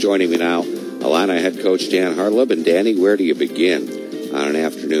Joining me now, Illini head coach Dan Hartleb. And Danny, where do you begin on an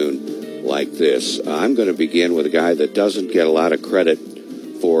afternoon like this? I'm going to begin with a guy that doesn't get a lot of credit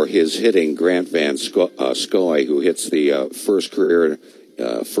for his hitting, Grant Van Scoy, who hits the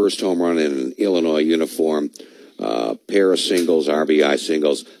first home run in an Illinois uniform. Pair of singles, RBI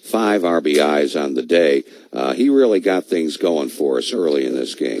singles, 5 RBIs on the day. He really got things going for us early in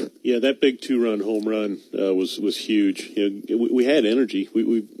this game. Yeah, that big 2-run home run was huge. We had energy.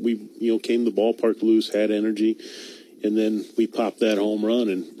 We came to the ballpark loose, had energy, and then we popped that home run,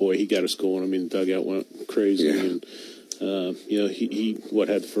 and boy, he got us going. I mean, the dugout went crazy. Yeah. And he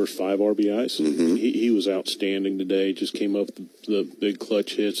had the first 5 RBIs. Mm-hmm. He was outstanding today. Just came up the big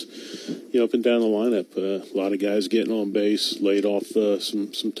clutch hits, up and down the lineup. A lot of guys getting on base, laid off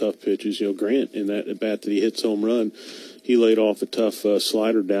some tough pitches. Grant in that at bat that he hits home run, he laid off a tough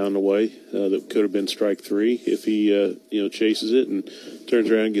slider down the way that could have been strike 3 if he chases it and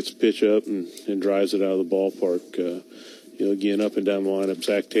turns around and gets a pitch up and drives it out of the ballpark. Again up and down the lineup.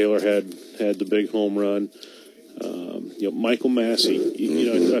 Zach Taylor had the big home run. Michael Massey,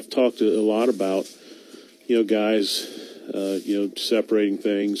 I've talked a lot about, guys, separating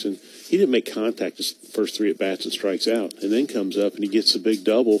things, and he didn't make contact his first 3 at-bats and strikes out, and then comes up and he gets a big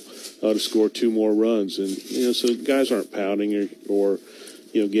double to score 2 more runs. And, so guys aren't pouting or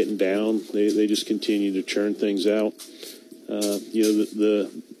getting down. They just continue to churn things out. The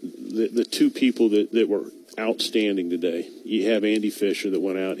 2 people that were outstanding today. You have Andy Fisher that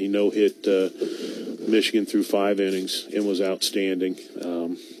went out. He no-hit Michigan through 5 innings and was outstanding.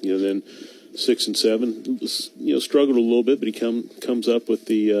 Then 6 and 7, struggled a little bit, but he comes up with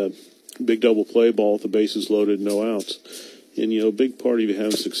the big double play ball with the bases loaded, no outs. And, a big part of you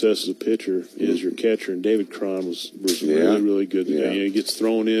having success as a pitcher is your catcher, and David Cron was really, really good today. Yeah. He gets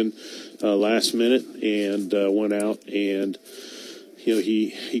thrown in last minute and went out, and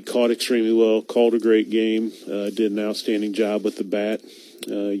he caught extremely well, called a great game, did an outstanding job with the bat.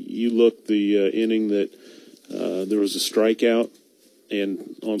 You look the inning that there was a strikeout,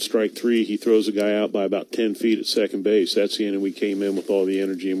 and on strike 3, he throws a guy out by about 10 feet at second base. That's the inning we came in with all the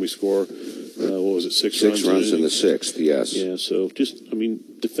energy, and we score, 6 runs in the 6th, yes. Yeah, so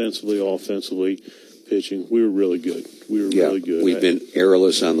defensively, offensively, pitching, we were really good. Really good. We've been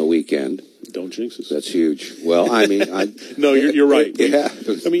errorless on the weekend. Don't jinx us. That's huge. Well, no, you're right. Yeah.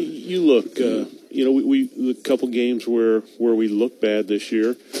 You look. We the couple games where we looked bad this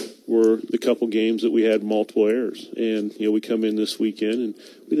year were the couple games that we had multiple errors, and we come in this weekend and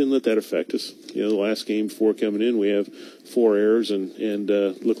we didn't let that affect us. The last game before coming in, we have 4 errors and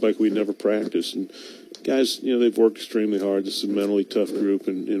looked like we'd never practiced. And guys, they've worked extremely hard. This is a mentally tough group,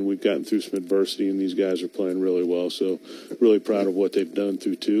 and we've gotten through some adversity, and these guys are playing really well. So really proud of what they've done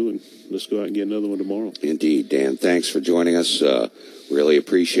through 2, and let's go out and get another one tomorrow. Indeed, Dan. Thanks for joining us. Really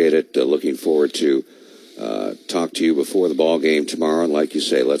appreciate it. Looking forward to talk to you before the ball game tomorrow. And like you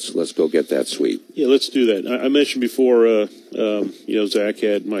say, let's go get that sweep. Yeah, let's do that. I mentioned before,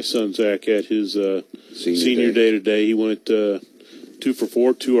 my son Zach had his senior day today. He went 2 for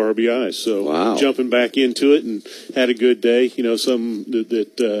 4, 2 RBIs. So wow. Jumping back into it and had a good day. Something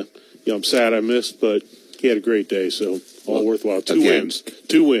that I'm sad I missed, but he had a great day. So all worthwhile. 2 wins.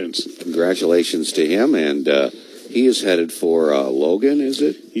 2 wins. Congratulations to him. And he is headed for Logan, is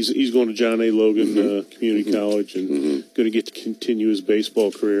it? He's going to John A. Logan Community College and going to get to continue his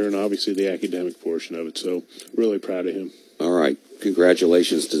baseball career and obviously the academic portion of it. So really proud of him. All right.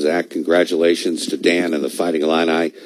 Congratulations to Zach. Congratulations to Dan and the Fighting Illini.